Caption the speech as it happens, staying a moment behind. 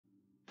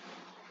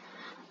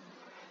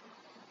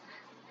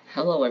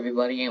Hello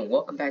everybody and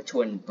welcome back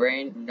to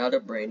another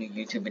brand new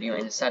YouTube video.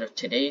 And inside of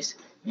today's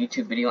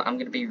YouTube video, I'm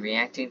going to be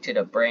reacting to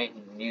the brand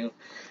new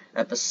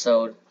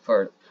episode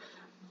for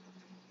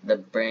the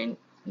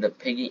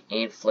Piggy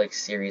Antflix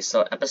series.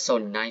 So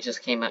episode 9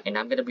 just came out and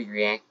I'm going to be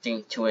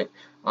reacting to it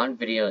on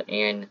video.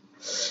 And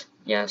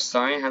yeah,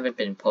 sorry I haven't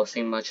been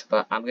posting much,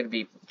 but I'm going to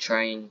be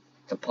trying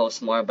to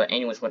post more. But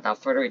anyways,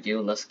 without further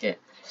ado, let's get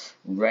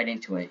right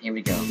into it. Here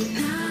we go.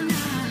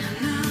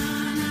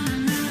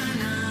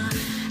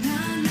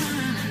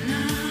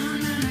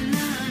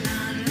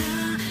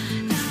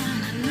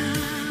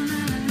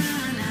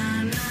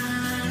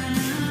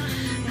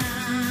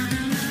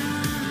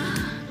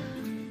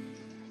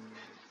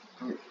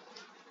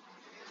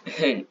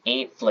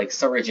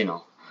 Antflix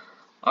original.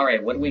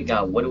 Alright, what do we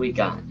got?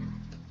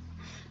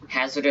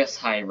 Hazardous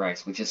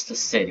Highrise, which is the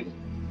city.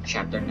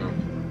 Chapter 9.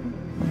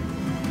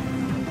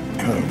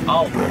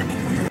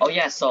 Oh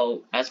yeah,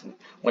 so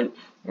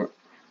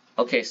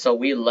so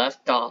we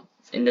left off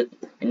in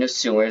the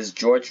sewers,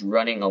 George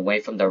running away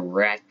from the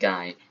rat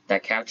guy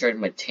that captured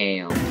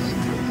Mateo.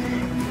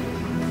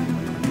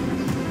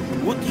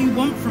 What do you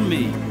want from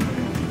me?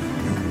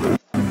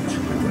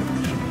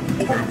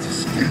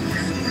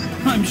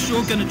 I'm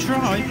sure gonna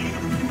try.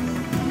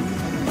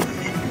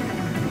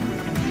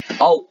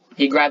 Oh,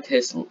 he grabbed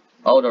his.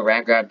 Oh, the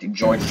rat grabbed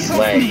George's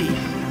leg.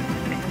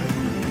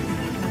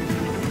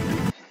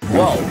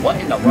 Whoa, what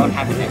in the world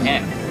happened to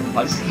him?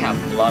 Why does he have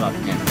blood on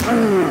him?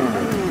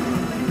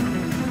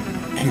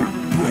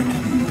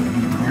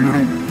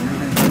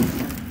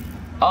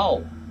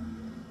 Oh,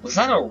 was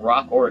that a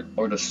rock or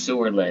the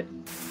sewer lid?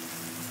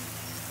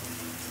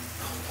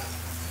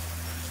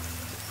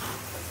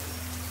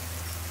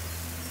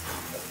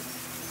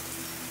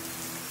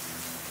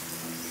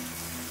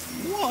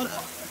 What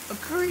a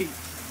creep.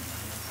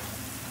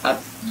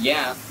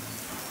 Yeah.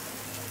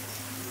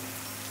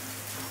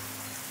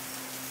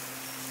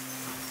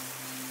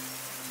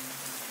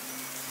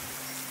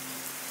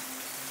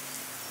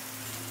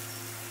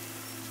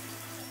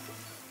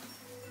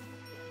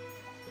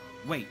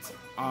 Wait,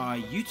 are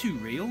you two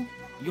real?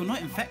 You're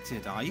not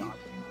infected, are you?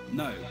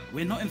 No,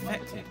 we're not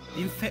infected.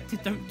 The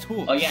infected don't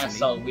talk. Oh yeah,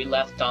 silly. so we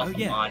left off on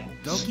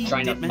Doggy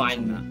trying to did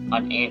find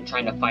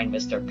trying to find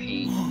Mr.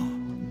 P.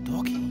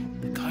 Doggy,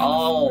 the kind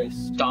Oh, of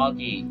forest.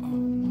 Doggy. Oh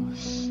my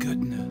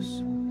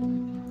goodness.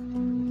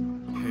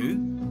 Who?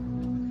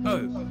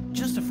 Oh,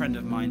 just a friend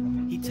of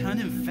mine. He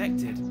turned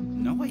infected.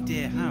 No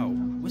idea how.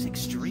 Was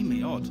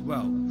extremely odd.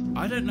 Well,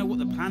 I don't know what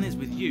the plan is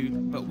with you,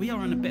 but we are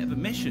on a bit of a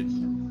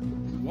mission.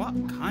 What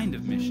kind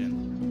of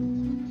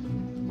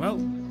mission? Well,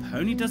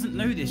 Pony doesn't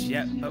know this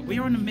yet, but we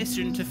are on a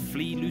mission to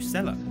flee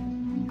Lucella.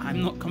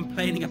 I'm not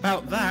complaining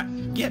about that.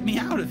 Get me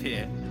out of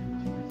here.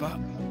 But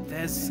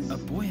there's a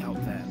boy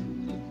out there.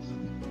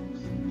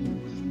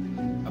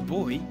 A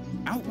boy?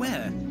 Out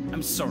where?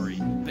 I'm sorry,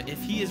 but if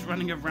he is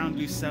running around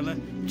Lucella,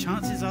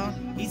 chances are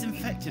he's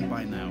infected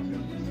by now.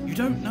 You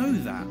don't know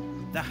that.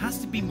 There has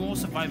to be more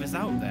survivors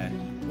out there.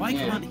 Why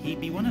can't he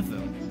be one of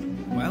them?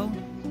 Well,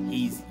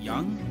 he's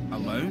young,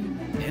 alone,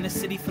 in a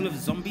city full of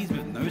zombies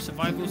with no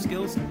survival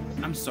skills.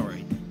 I'm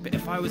sorry, but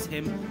if I was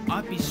him,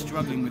 I'd be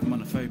struggling with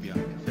monophobia.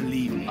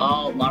 Believe me.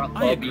 Oh,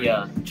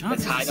 monophobia. The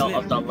title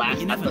of the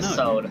last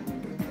episode.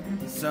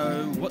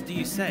 So, what do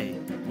you say?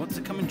 Want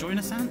to come and join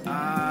us, Ant?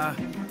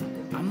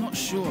 I'm not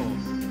sure.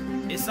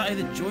 It's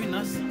either join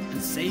us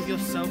and save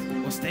yourself,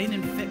 or stay in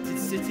an infected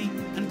city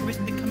and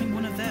risk becoming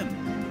one of them.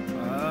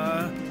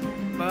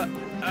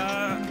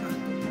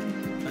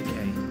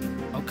 Okay,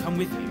 I'll come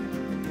with you.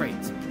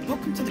 Great.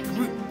 Welcome to the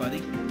group,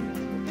 buddy.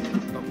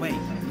 But wait,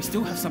 we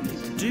still have something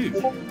to do.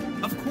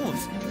 Of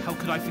course, how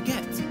could I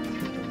forget?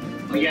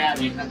 Oh yeah,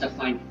 we have to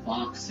find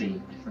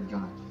Foxy. I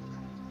forgot.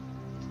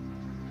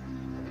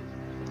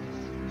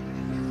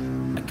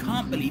 I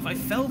can't believe I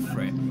fell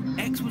for it.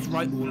 X was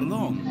right all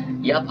along.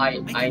 Yep, I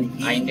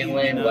knew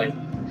it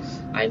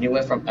I knew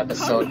it from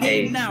episode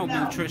 8. Now,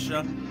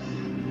 Patricia.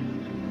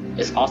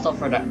 It's also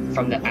from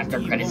the after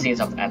credit scenes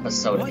of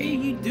episode 8. Why are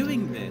you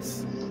doing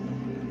this?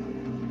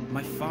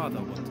 My father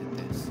wanted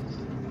this.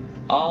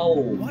 Oh.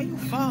 Why your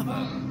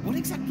father? What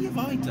exactly have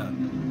I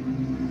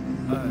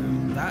done?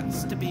 Oh,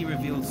 that's to be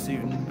revealed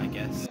soon, I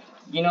guess.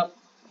 You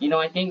know,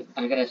 I think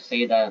I'm gonna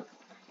say that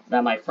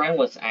my friend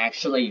was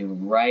actually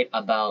right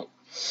about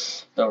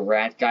the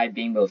rat guy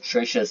being with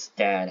Trisha's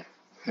dad.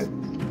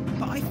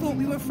 But I thought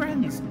we were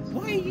friends.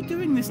 Why are you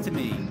doing this to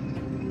me?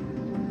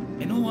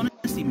 In all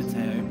honesty,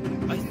 Mateo,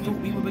 I thought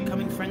we were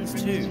becoming friends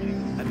too.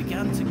 I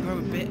began to grow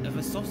a bit of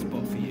a soft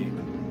spot for you.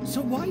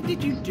 So why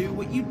did you do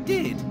what you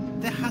did?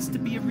 There has to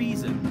be a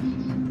reason.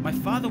 My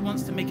father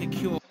wants to make a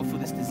cure for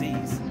this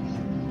disease.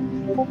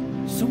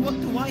 So what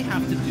do I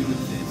have to do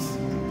with this?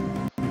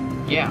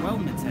 Yeah. Well,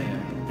 Mateo,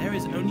 there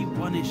is only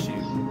one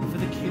issue. For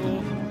the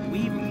cure,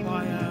 we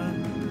require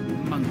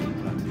monkey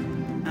blood.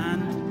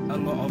 And a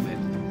lot of it.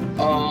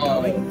 Oh.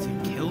 Are you going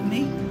to kill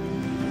me?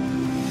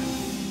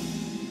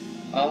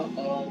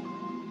 Uh-oh.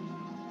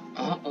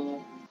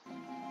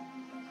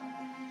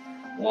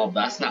 Well,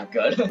 that's not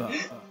good. But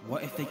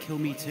what if they kill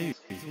me too?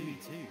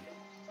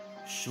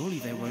 Surely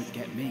they won't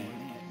get me.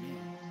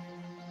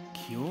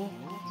 Cure?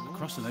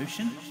 Across an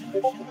ocean?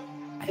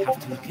 I have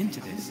to look into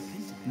this.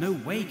 No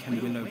way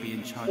can Willow be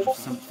in charge of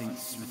something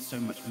with so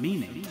much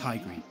meaning.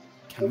 Tigry,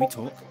 can we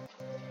talk?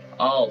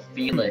 Oh,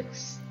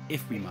 Felix.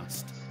 If we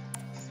must.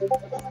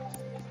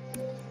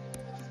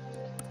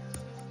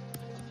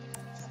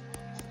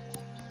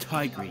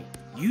 Tigry,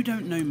 you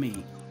don't know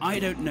me, I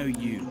don't know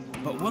you,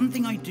 but one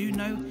thing I do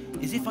know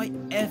is if I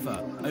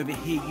ever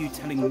overhear you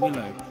telling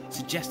Willow,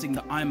 suggesting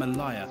that I'm a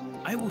liar,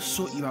 I will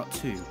sort you out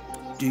too.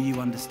 Do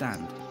you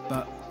understand?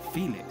 But,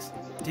 Felix,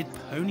 did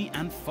Pony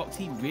and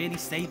Foxy really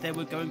say they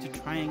were going to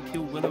try and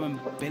kill Willow and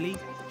Billy?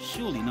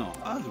 Surely not.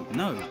 Oh,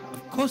 no,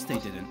 of course they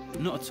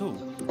didn't. Not at all.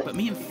 But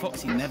me and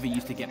Foxy never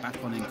used to get back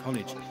on in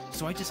college,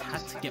 so I just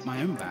had to get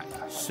my own back.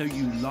 So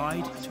you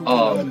lied to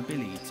Willow and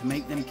Billy to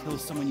make them kill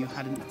someone you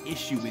had an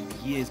issue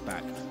with years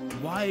back.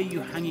 Why are you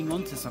hanging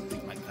on to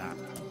something like that?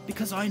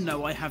 Because I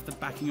know I have the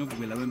backing of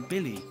Willow and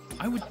Billy.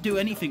 I would do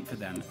anything for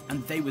them,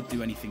 and they would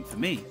do anything for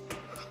me.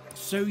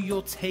 So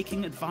you're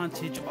taking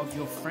advantage of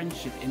your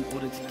friendship in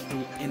order to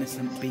kill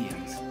innocent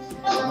beings.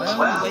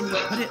 Well, when you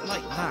put it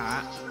like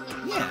that,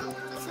 yeah,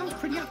 sounds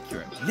pretty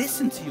accurate.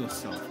 Listen to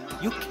yourself.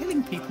 You're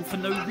killing people for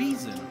no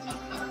reason.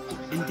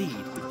 Indeed,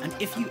 and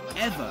if you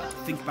ever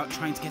think about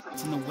trying to get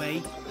in the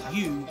way,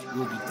 you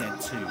will be dead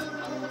too.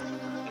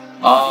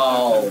 I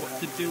don't know what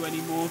to do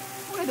anymore.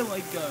 Where do I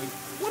go?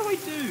 What do I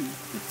do?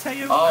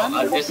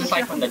 Mateo This is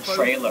like from the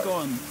trailer.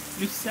 Gone.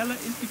 Lucella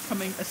is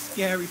becoming a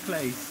scary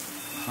place.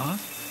 Huh?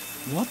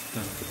 What the?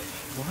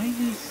 Why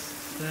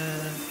is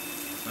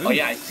there... Oh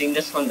yeah, I've seen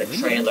this from the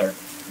trailer.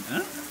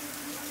 Huh?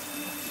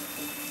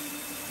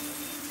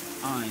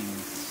 I'm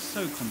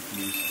so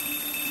confused.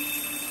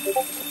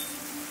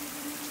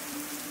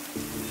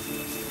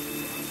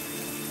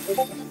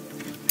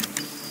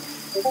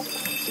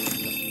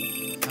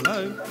 Hello?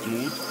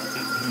 George,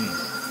 it's me.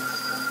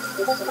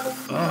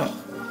 Ugh.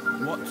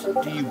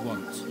 What do you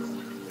want?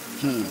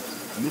 George,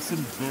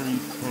 listen very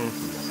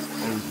carefully.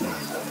 Over.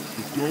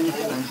 The girl is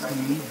trying to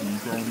lead you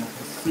down into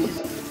the sea.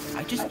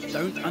 I just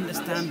don't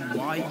understand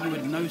why you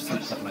would know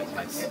something like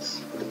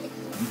this.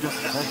 You just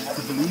have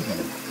to believe me.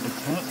 I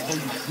can't tell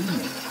you too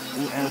much,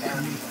 or our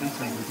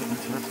communication will get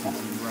interrupted.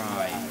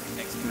 Right.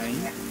 Explain.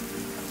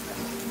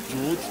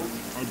 George,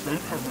 I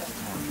don't have much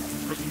time,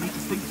 but you need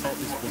to think about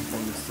this one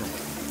by yourself.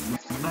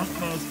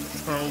 Nightmares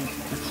tell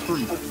the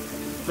truth.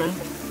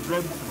 Don't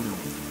run from them.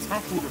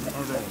 Tackle them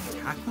head on.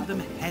 Tackle them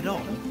head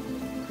on?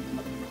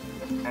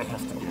 I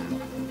have to go.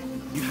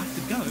 You have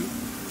to go?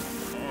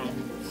 I'm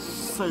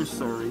so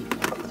sorry.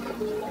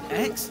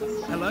 X?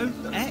 Hello?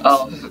 X?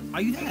 Oh.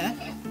 Are you there?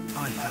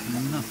 I have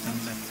nothing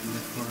left to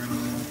live for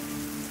anymore.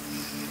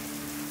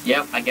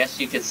 Yep, I guess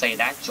you could say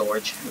that,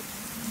 George.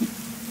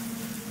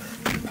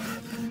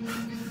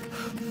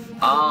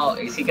 Oh,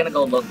 is he gonna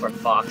go look for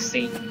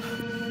Foxy? They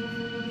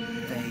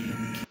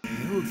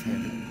killed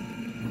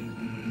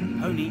him.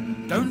 Pony,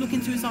 don't look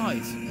into his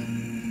eyes.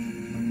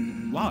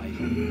 Why?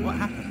 What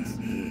happens?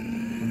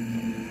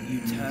 You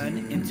turn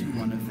into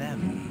one of them.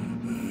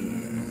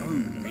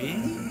 Oh,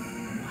 really?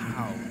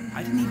 Wow,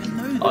 I didn't even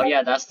know that. Oh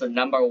yeah, that's the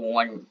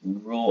 #1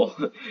 rule.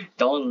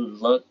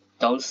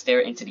 Don't stare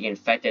into the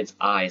infected's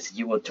eyes.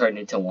 You will turn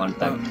into one of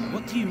them.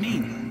 What do you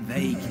mean,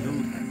 they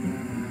killed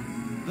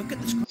him? Look at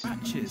the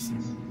scratches.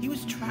 He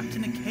was trapped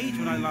in a cage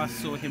when I last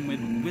saw him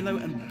with Willow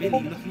and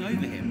Billy looking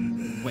over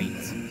him.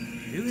 Wait,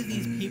 who are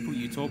these people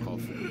you talk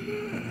of?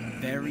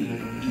 Very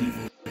evil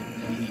people.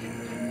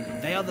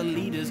 They are the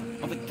leaders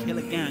of a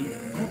killer gang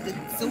called the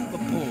Silver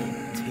Paw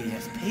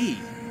TSP.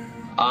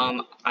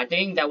 I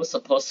think that was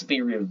supposed to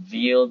be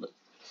revealed.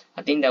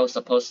 I think that was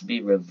supposed to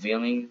be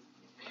revealing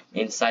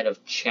inside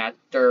of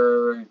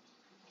chapter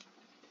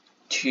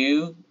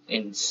 2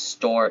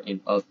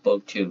 of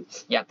book 2.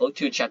 Yeah, book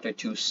 2, chapter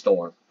 2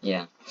 store.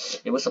 Yeah,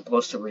 it was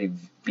supposed to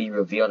be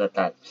revealed at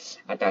that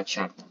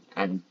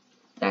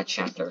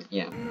chapter.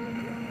 Yeah.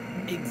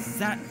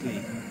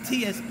 Exactly.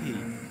 TSP,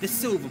 the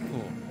Silver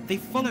Paw. They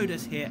followed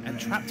us here and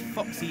trapped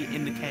Foxy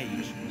in the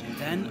cage.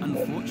 Then,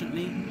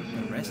 unfortunately,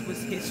 the rest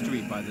was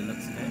history by the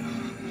looks of it.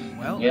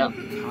 Well, yeah.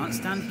 Can't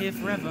stand here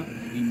forever.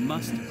 We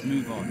must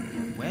move on.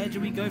 Where do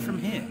we go from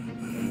here?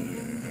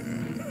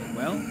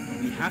 Well,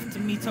 we have to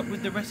meet up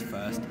with the rest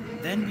first,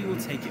 then we will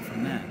take it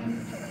from there.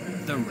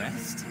 The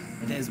rest?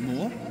 There's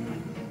more?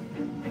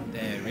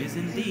 There is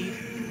indeed.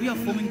 We are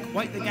forming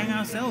quite the gang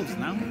ourselves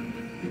now.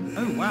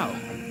 Oh wow.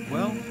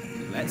 Well,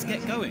 let's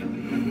get going.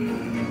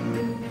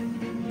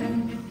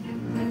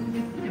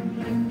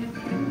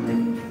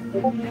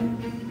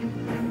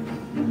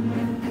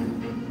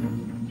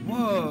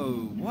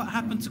 Whoa, what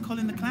happened to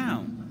Colin the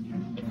Clown?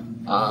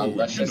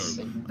 Let's just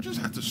see. I just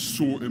had to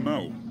sort him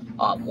out.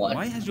 What?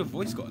 Why has your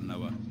voice gotten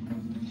lower?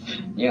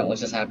 Yeah, what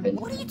just happened?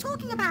 What are you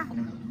talking about?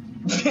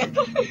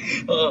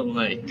 Oh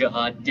my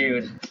god,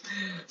 dude.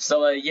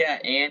 So, yeah,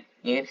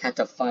 Ant had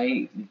to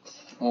fight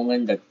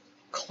Colin the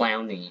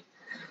Clowny.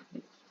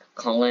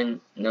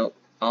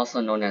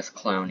 Also known as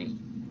Clowny.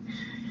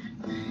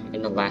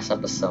 In the last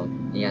episode,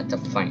 he had to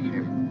fight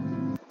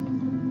him.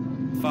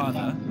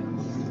 Father,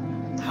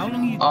 How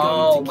long are you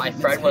Oh, going to my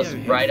keep friend was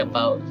Mateo right here?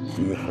 about.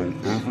 For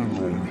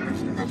however long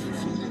is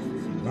necessary.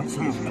 Once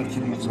he has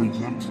gotten what I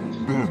want,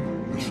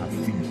 then we shall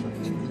feed him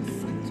to the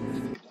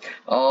infected.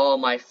 Oh,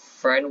 my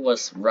friend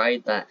was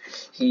right that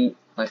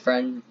my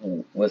friend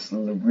was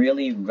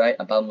really right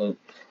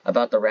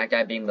about the rat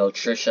guy being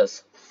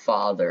Miltricia's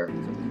father.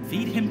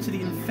 Feed him to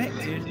the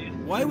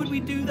infected? Why would we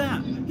do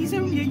that? He's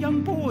only a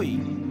young boy.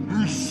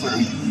 Who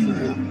say you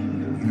are?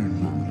 You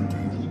know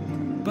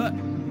the But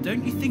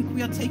don't you think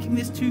we are taking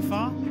this too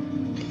far?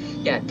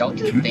 Yeah, don't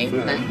you deal. think Too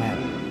far that?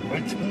 now. I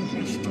told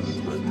my students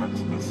about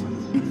Maximus.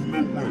 In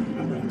no way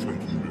am I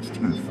taking this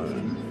too far.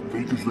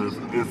 They deserve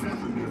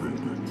everything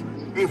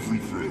they get.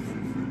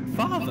 Everything.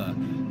 Father,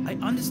 I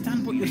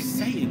understand what you're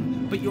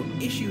saying, but your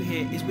issue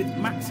here is with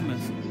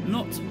Maximus,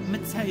 not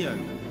Mateo.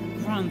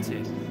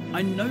 Granted,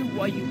 I know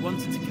why you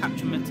wanted to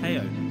capture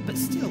Mateo, but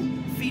still,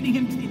 feeding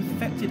him to the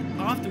infected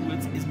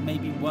afterwards is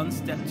maybe one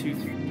step too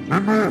far.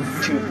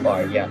 Enough! Too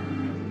far, yeah.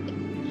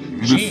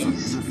 Listen,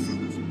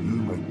 Jeez. you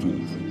my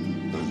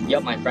daughter.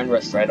 Yep, my friend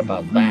was right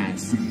about that.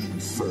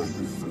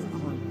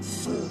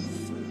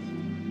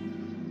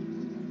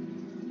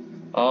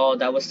 Oh,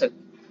 that was the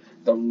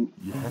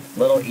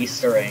little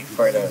Easter egg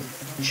for the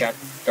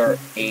Chapter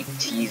 8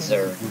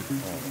 teaser.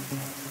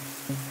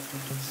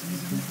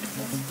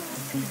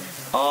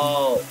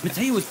 Oh,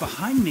 Mateo was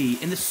behind me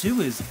in the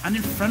sewers and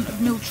in front of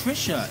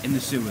Miltricia in the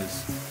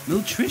sewers.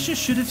 Miltricia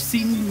should have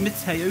seen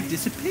Mateo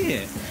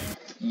disappear.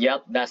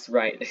 yep, that's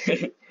right.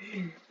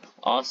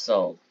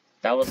 Also,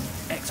 that was.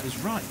 X was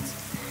right.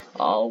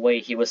 Oh,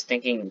 wait,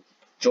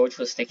 George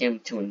was thinking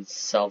to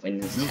himself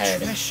in his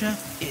head. Miltricia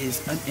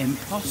is an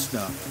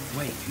imposter.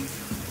 Wait,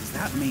 does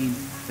that mean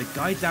the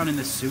guy down in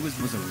the sewers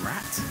was a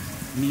rat?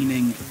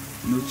 Meaning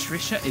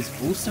Miltricia is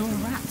also a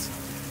rat?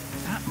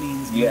 That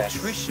means Yes.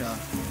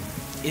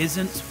 Miltricia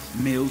isn't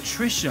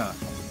Miltricia.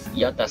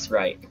 Yep, that's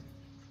right.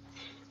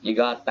 You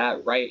got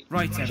that right,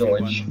 Right, George.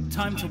 everyone,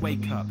 time to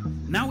wake up.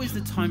 Now is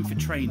the time for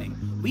training.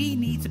 We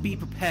need to be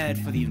prepared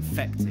for the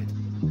infected.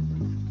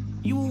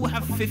 You all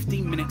have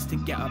 15 minutes to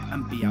get up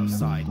and be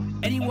outside.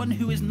 Anyone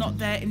who is not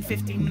there in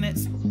 15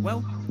 minutes,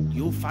 well,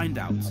 you'll find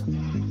out.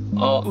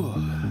 Oh,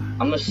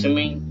 I'm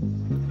assuming.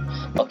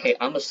 Okay,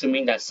 I'm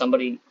assuming that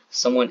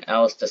someone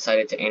else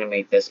decided to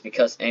animate this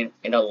because in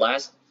the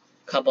last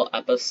couple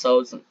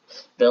episodes,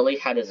 Billy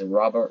had his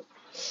rubber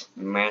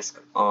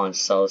mask on,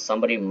 so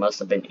somebody must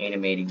have been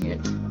animating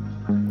it.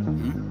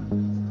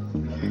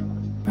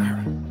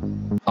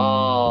 Baron,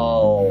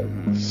 Oh,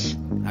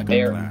 I got a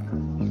there.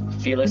 plan.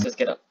 Felix is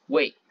gonna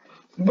wait,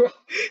 bro.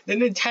 The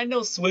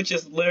Nintendo Switch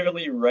is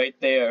literally right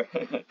there.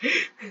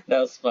 That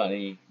was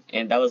funny,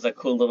 and that was a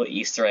cool little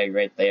Easter egg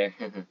right there.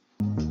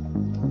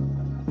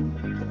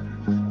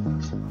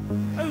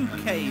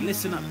 Okay,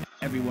 listen up,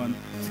 everyone.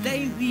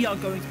 Today we are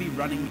going to be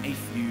running a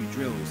few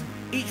drills.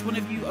 Each one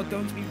of you are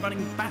going to be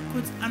running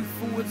backwards and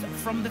forwards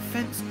from the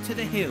fence to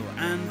the hill.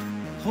 And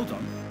hold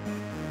on,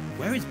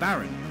 where is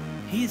Baron?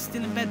 He is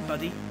still in bed,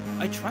 buddy.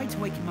 I tried to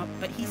wake him up,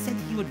 but he said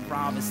he would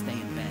rather stay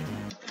in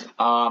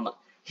bed.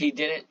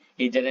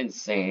 He didn't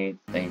say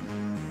anything.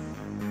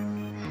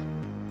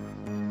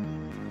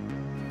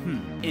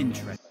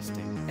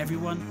 Interesting.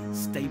 Everyone,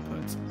 stay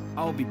put.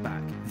 I'll be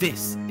back.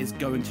 This is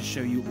going to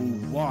show you all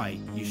why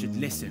you should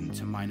listen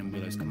to mine and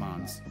Willow's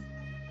commands.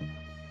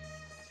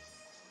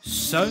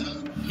 So,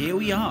 here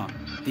we are.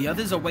 The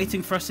others are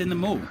waiting for us in the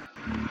mall.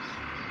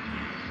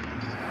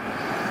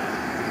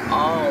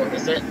 Oh,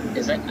 is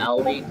it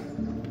Ellie?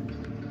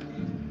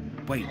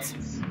 Wait,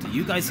 do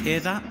you guys hear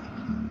that?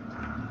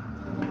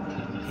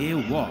 Hear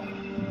what?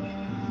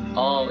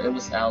 Oh, it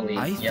was Ellie.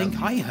 I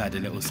think I heard a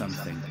little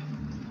something.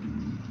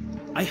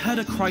 I heard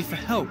a cry for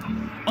help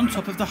on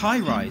top of the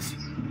high-rise.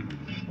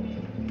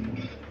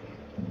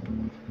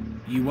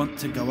 You want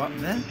to go up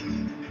there?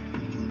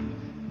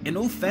 In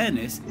all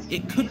fairness,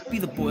 it could be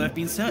the boy I've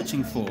been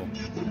searching for.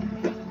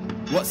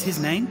 What's his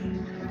name?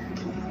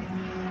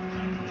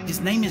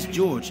 His name is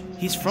George.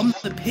 He's from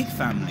the pig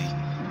family.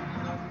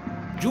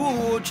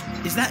 George,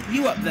 is that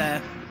you up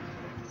there?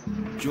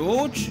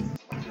 George?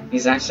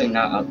 He's actually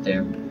not up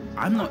there.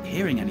 I'm not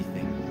hearing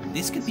anything.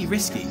 This could be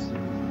risky.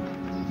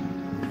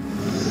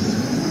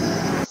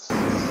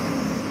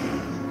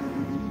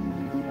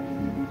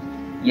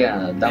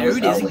 Yeah, that There was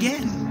it is Ellie.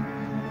 again.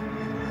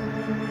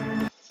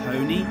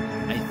 Tony,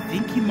 I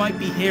think you might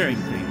be hearing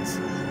things.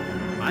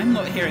 I'm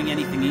not hearing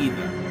anything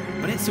either,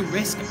 but it's a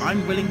risk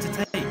I'm willing to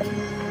take.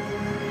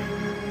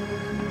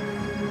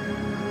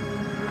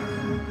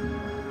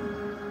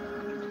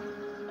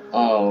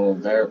 Oh,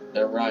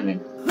 they're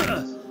running.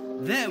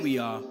 There we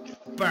are.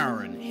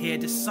 Baron here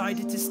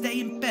decided to stay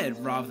in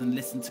bed rather than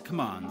listen to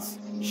commands.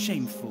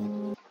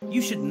 Shameful.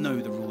 You should know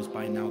the rules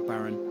by now,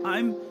 Baron.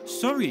 I'm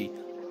sorry.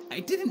 I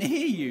didn't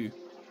hear you.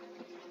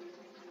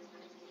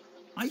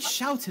 I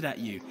shouted at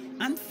you,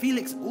 and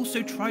Felix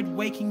also tried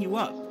waking you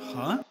up,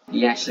 huh?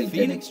 He actually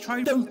Felix didn't.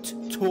 tried.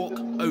 Don't talk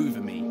over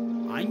me.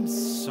 I'm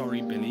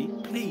sorry, Billy.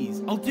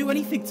 Please, I'll do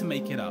anything to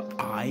make it up.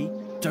 I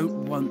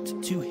don't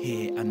want to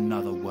hear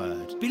another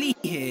word. Billy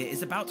here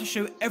is about to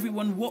show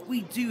everyone what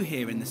we do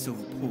here in the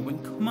Silver Pool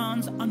when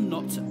commands are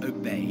not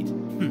obeyed.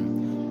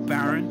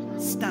 Baron,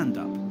 stand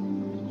up.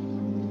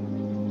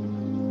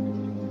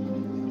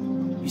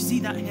 You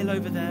see that hill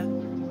over there?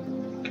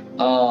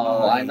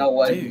 Oh, I know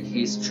what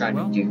he's trying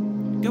to do.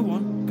 Go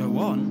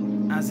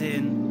on, as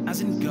in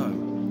go.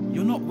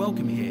 You're not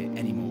welcome here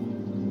anymore.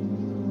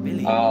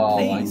 Billy,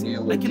 please,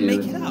 I can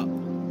make it up.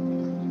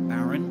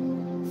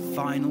 Baron,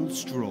 final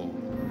straw.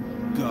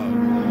 Go.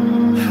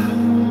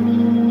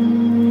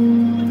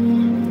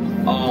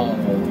 Oh.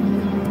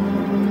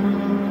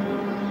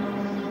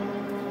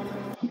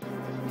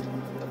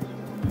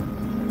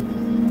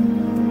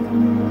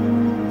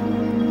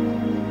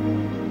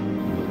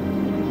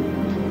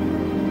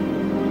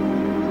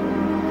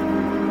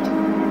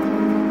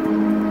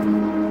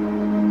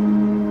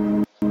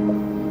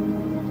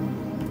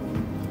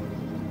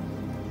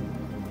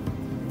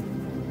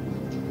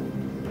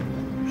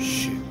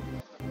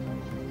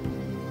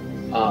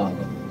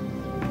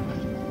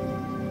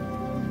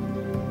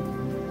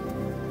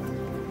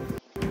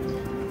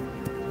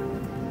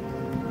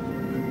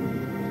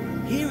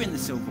 Here in the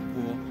Silver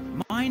Paw,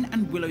 mine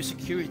and Willow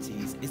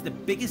Securities is the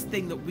biggest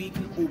thing that we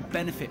can all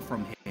benefit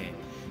from here.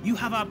 You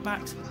have our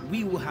backs,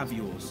 we will have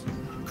yours.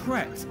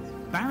 Correct.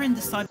 Baron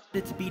decided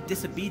to be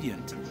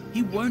disobedient.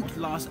 He won't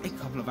last a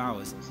couple of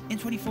hours. In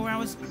 24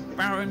 hours,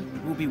 Baron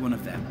will be one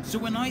of them. So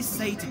when I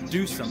say to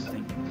do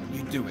something,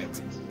 you do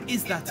it.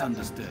 Is that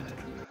understood?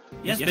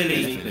 Yes,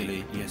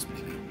 Billy. Yes,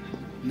 Billy.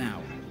 Now,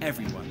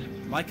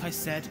 everyone, like I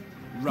said,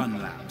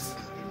 run laps.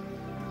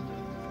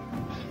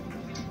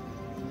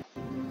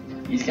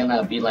 He's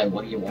gonna be like,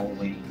 what are you all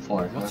waiting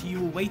for? What are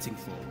you all waiting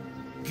for?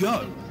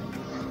 Go!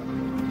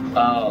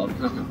 Oh.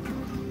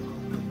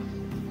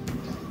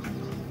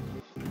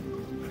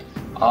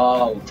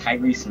 Oh,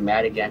 Tigre's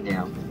mad again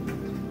now.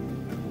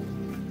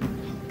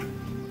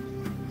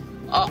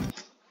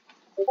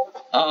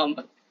 Oh.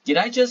 Did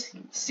I just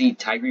see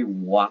Tigre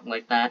walk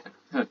like that?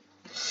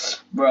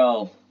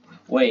 Bro,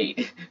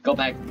 wait, go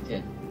back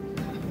to...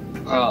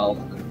 Oh.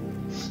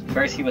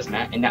 First he was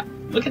mad, and now,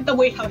 look at the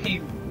way how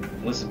he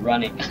was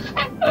running.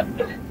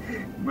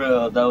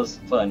 Bro, that was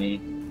funny.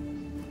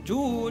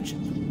 George,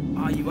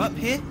 are you up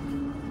here?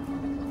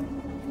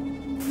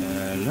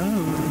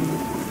 Hello?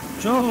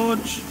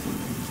 George?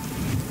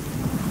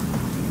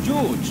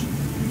 George?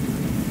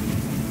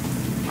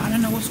 I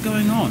don't know what's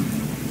going on.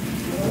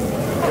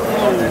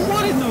 Oh,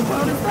 what in the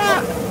world is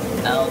that?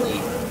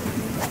 Ellie.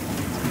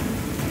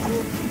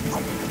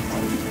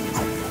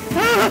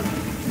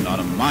 Not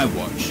on my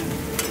watch.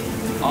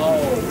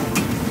 Oh.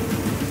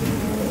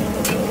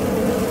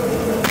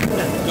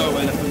 Let's go,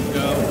 elephant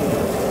girl.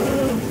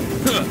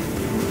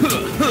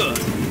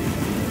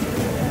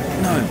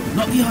 No,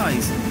 not the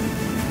eyes.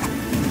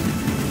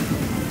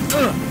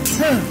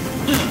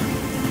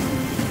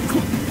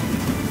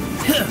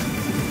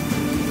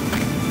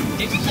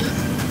 Did you just...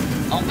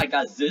 Oh my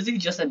god, Zizzy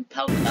just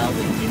impelled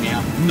Ellie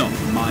now. Not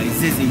my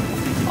Zizzy.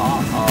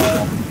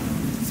 Uh-oh.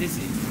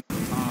 Zizzy,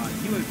 are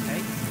you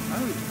okay?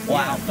 Oh, wow.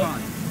 Yeah,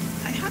 fine.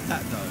 I had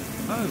that though.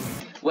 Oh.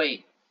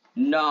 Wait.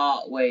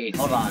 No, wait,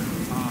 hold on.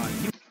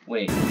 You...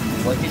 Wait,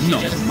 what did she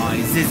Not just... my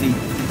Zizzy.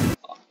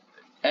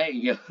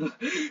 Hey,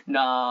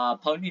 nah,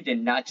 Pony did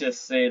not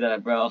just say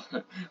that, bro.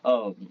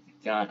 Oh,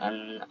 God,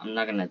 I'm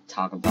not gonna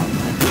talk about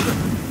that.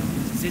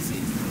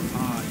 Zizzy,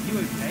 are you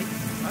okay?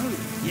 Oh,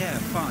 yeah,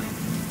 fine.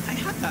 I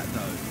had that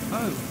though.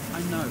 Oh,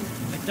 I know.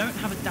 I don't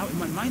have a doubt in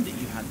my mind that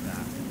you had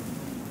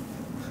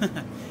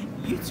that.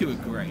 You two are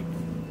great.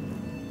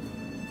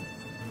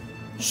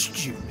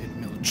 Stupid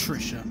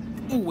Miltricia.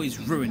 Always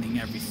ruining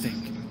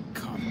everything.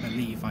 Can't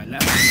believe I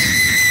left.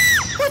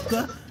 What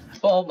the?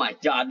 Oh my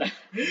god,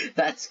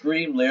 that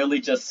scream literally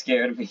just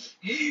scared me.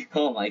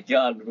 Oh my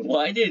god,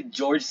 why did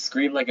George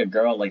scream like a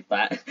girl like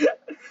that?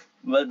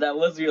 But that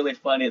was really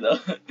funny though,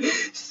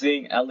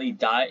 seeing Ellie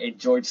die and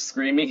George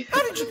screaming.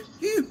 How did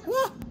you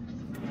what?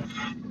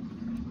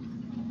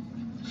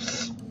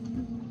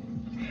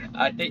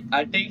 I think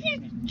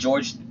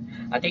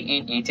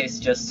Antflix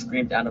just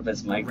screamed out of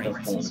his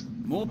microphone.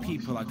 More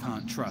people I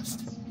can't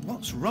trust.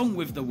 What's wrong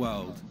with the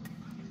world?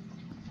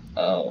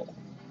 Oh.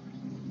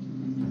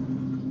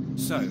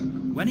 So,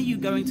 when are you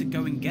going to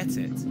go and get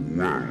it?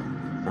 Well,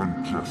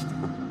 I'm just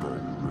about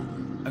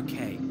ready.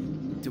 Okay,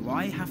 do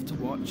I have to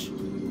watch? Of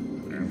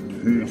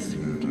course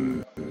you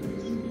do.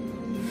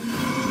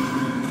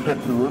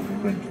 Tucker everyone's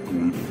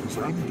good, because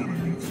I'm gonna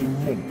need some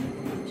money.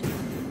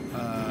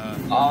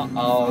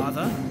 Uh-oh.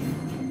 Father?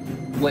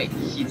 Wait,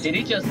 he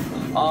just...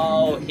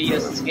 Oh, he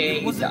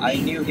escaped. I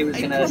knew he was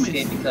gonna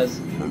escape because...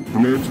 My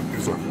blood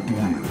is a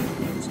boiling point.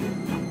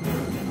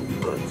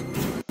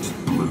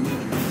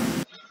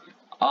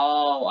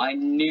 Oh, I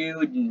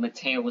knew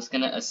Mateo was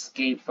gonna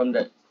escape from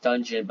the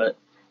dungeon, but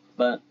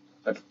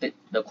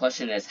the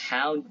question is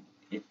how...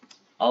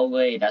 Oh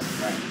wait, that's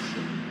right.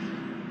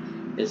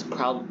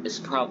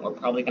 We're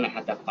probably gonna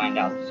have to find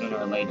out sooner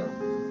or later.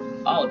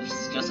 Oh, this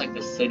is just like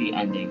the city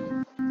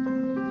ending.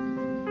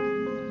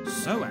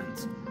 So,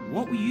 Ant,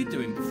 What were you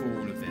doing before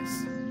all of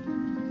this?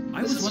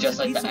 I This was is once just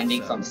a like police the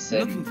ending officer from Sid.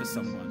 looking for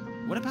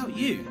someone. What about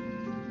you?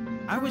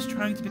 I was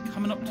trying to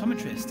become an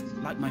optometrist,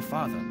 like my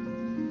father.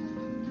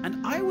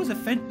 And I was a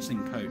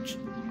fencing coach.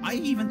 I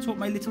even taught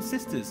my little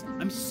sisters.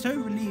 I'm so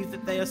relieved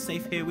that they are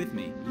safe here with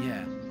me.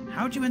 Yeah.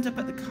 How'd you end up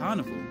at the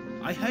carnival?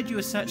 I heard you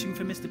were searching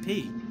for Mr.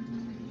 P.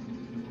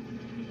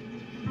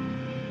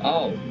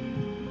 Oh.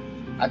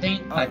 I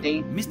think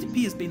Mr.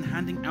 P has been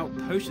handing out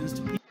potions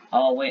to people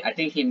oh wait, I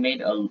think he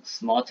made a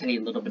small tiny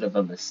little bit of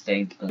a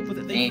mistake, but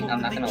that they thought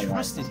I'm that not they gonna lie.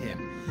 trusted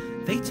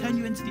him. They turn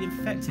you into the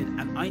infected,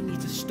 and I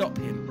need to stop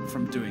him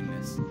from doing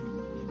this.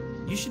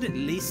 You should at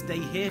least stay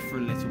here for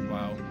a little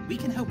while. We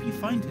can help you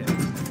find him.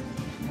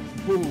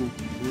 Ooh,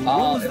 what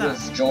Oh, was it that?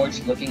 was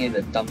George looking in the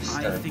I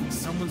dumpster. think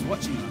someone's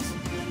watching us.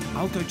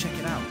 I'll go check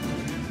it out.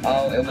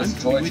 Oh, it was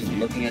I'm coming George with you.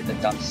 looking at the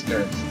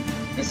dumpster.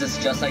 This is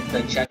just like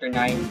the Chapter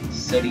 9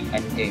 city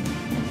ending.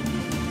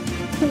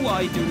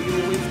 Why do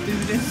we always do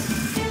this?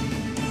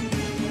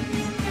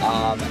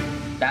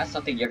 That's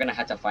something you're gonna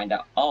have to find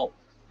out. Oh,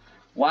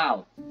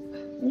 wow.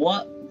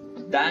 What?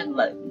 That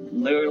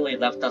literally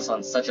left us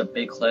on such a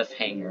big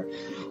cliffhanger.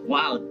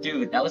 Wow,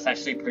 dude, that was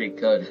actually pretty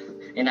good.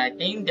 And I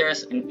think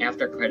there's an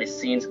after credit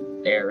scenes.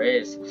 There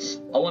is.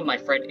 Oh, and my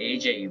friend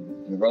AJ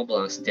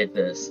Roblox did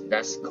this.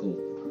 That's cool.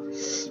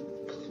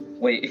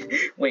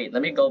 Wait,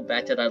 let me go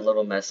back to that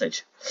little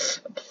message.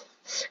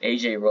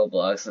 AJ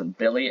Roblox,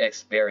 Billy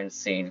experience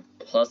scene,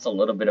 plus a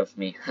little bit of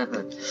me.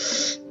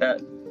 That's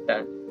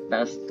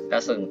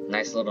a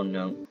nice little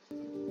note.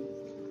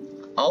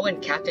 Oh,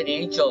 and Captain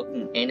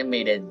Angel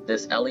animated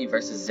this Ellie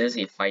versus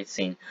Zizzy fight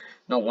scene.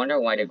 No wonder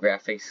why the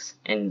graphics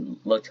and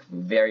looked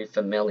very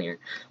familiar.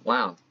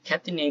 Wow,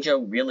 Captain Angel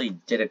really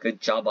did a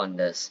good job on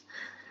this.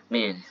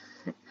 Man.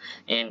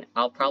 And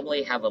I'll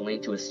probably have a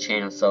link to his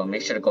channel, so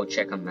make sure to go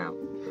check him out.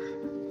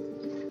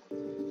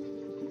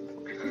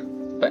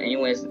 But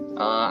anyways,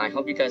 I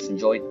hope you guys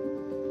enjoyed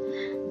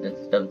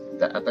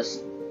the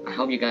episode. I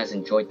hope you guys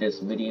enjoyed this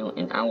video,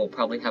 and I will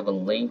probably have a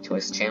link to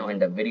his channel in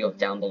the video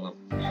down below.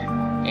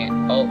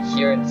 And oh,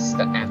 here's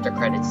the after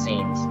credit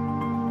scenes.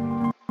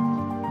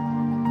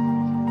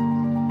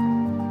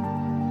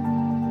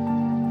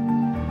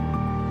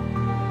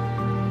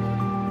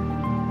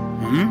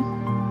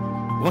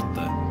 What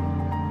the?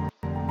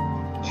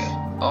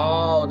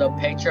 Oh, the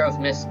picture of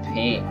Miss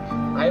P.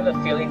 I have a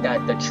feeling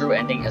that the true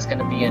ending is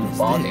gonna be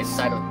involved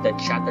inside of the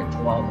chapter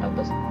 12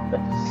 episode.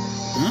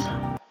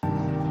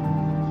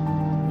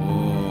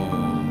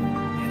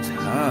 Oh, it's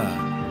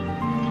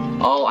her.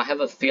 Oh, I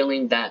have a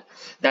feeling that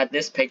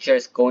this picture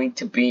is going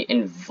to be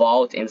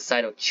involved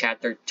inside of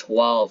chapter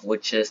 12,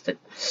 which is the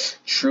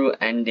true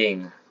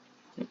ending.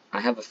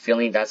 I have a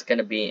feeling that's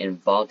gonna be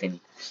involved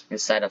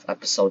inside of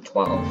episode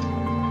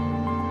 12.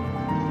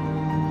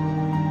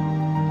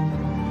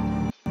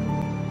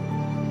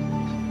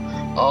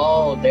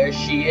 Oh, there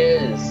she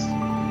is.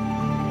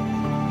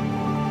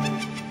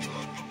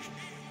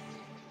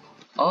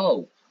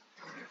 Oh.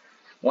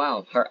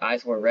 Wow, her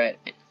eyes were red.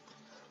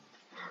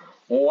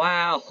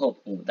 Wow,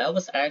 that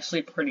was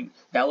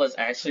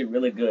actually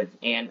really good.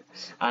 And,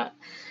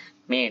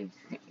 man,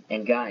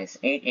 and guys,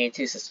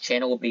 Antflix's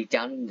channel will be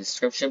down in the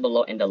description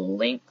below, and the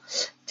link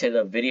to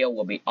the video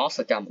will be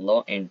also down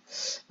below, and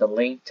the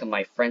link to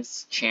my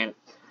friend's channel,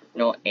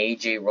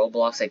 AJ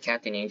Roblox and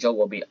Captain Angel,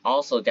 will be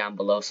also down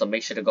below, so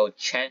make sure to go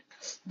check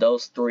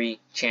those 3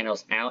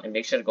 channels out, and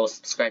make sure to go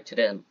subscribe to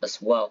them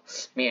as well.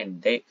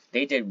 Man, they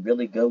did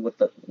really good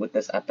with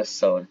this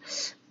episode.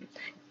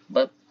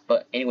 But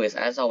anyways,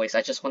 as always,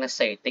 I just want to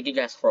say thank you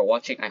guys for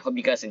watching. I hope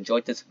you guys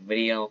enjoyed this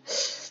video.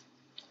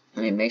 I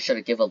mean, make sure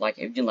to give a like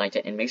if you liked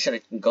it, and make sure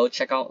to go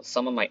check out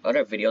some of my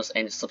other videos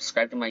and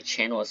subscribe to my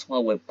channel as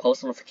well with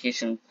post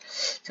notifications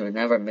to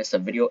never miss a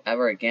video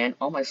ever again.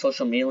 All my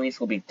social media links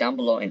will be down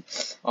below, and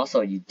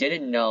also, you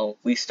didn't know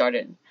we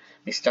started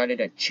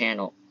a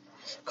channel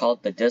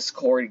called the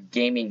Discord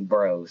Gaming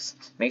Bros.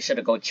 Make sure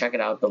to go check it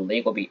out. The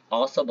link will be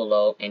also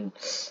below, and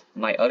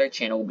my other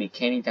channel will be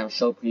Candy Down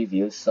Show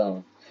Previews.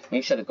 So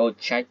make sure to go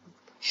check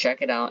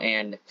it out.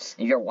 And if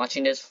you're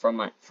watching this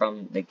from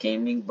the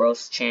Gaming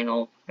Bros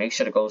channel, make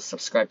sure to go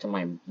subscribe to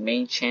my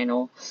main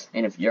channel.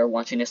 And if you're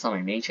watching this on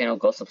my main channel,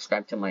 go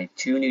subscribe to my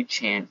 2 new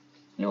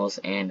channels.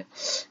 And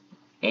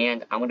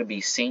I'm gonna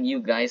be seeing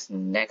you guys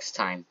next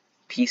time.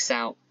 Peace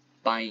out.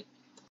 Bye.